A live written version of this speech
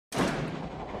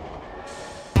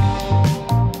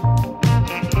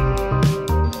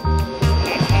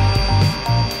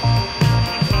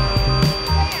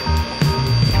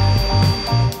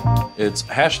It's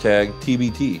hashtag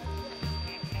TBT.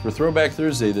 For Throwback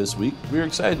Thursday this week, we are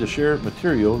excited to share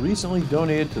material recently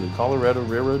donated to the Colorado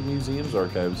Railroad Museum's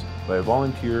archives by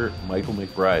volunteer Michael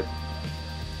McBride.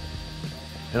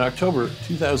 In October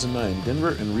 2009,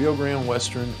 Denver and Rio Grande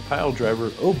Western pile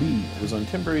driver OB was on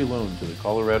temporary loan to the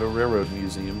Colorado Railroad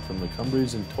Museum from the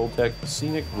Cumbres and Toltec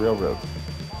Scenic Railroad.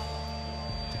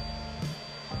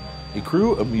 A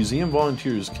crew of museum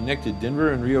volunteers connected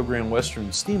Denver and Rio Grande Western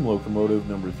steam locomotive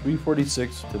number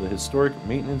 346 to the historic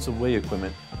maintenance of way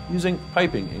equipment using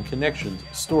piping and connections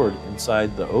stored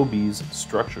inside the OB's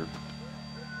structure.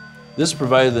 This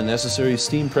provided the necessary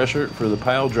steam pressure for the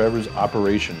pile driver's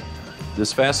operation.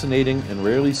 This fascinating and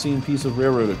rarely seen piece of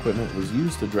railroad equipment was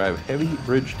used to drive heavy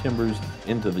bridge timbers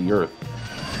into the earth.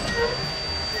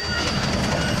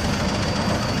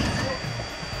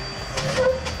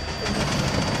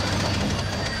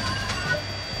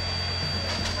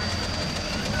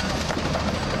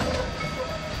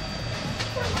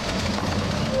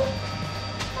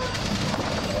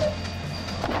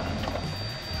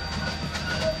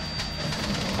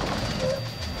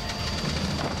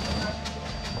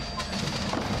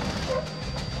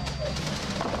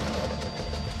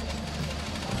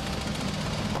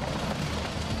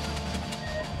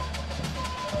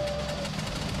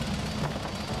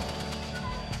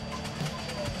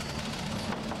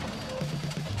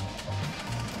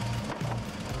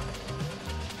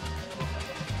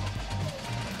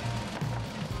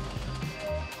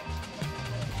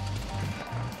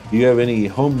 Do you have any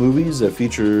home movies that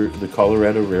feature the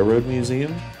Colorado Railroad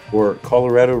Museum or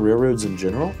Colorado Railroads in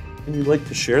general, and you'd like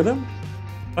to share them?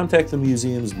 Contact the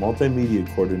museum's multimedia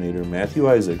coordinator, Matthew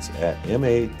Isaacs, at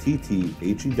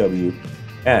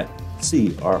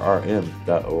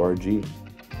mattthew@crrm.org.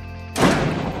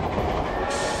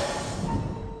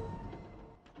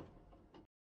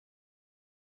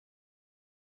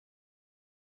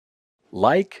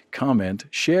 Like, comment,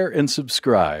 share, and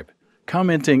subscribe.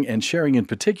 Commenting and sharing in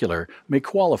particular may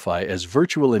qualify as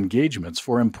virtual engagements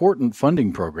for important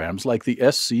funding programs like the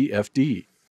SCFD.